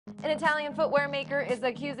An Italian footwear maker is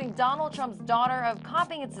accusing Donald Trump's daughter of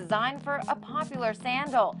copying its design for a popular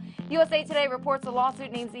sandal. USA Today reports the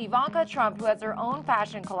lawsuit names Ivanka Trump, who has her own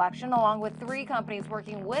fashion collection, along with 3 companies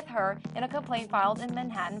working with her in a complaint filed in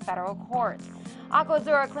Manhattan federal court.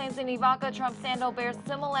 Aquazzura claims an Ivanka Trump sandal bears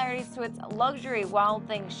similarities to its luxury Wild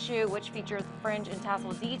Things shoe, which features fringe and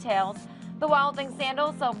tassel details. The Wild Things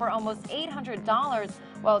sandals sell for almost $800,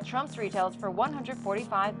 while Trump's retails for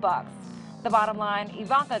 $145. The bottom line,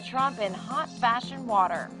 Ivanka Trump in hot fashion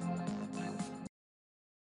water.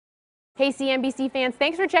 Hey CNBC fans,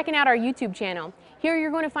 thanks for checking out our YouTube channel. Here you're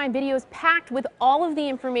going to find videos packed with all of the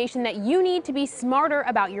information that you need to be smarter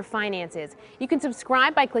about your finances. You can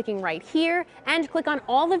subscribe by clicking right here and click on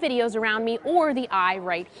all the videos around me or the eye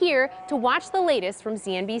right here to watch the latest from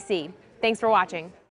CNBC. Thanks for watching.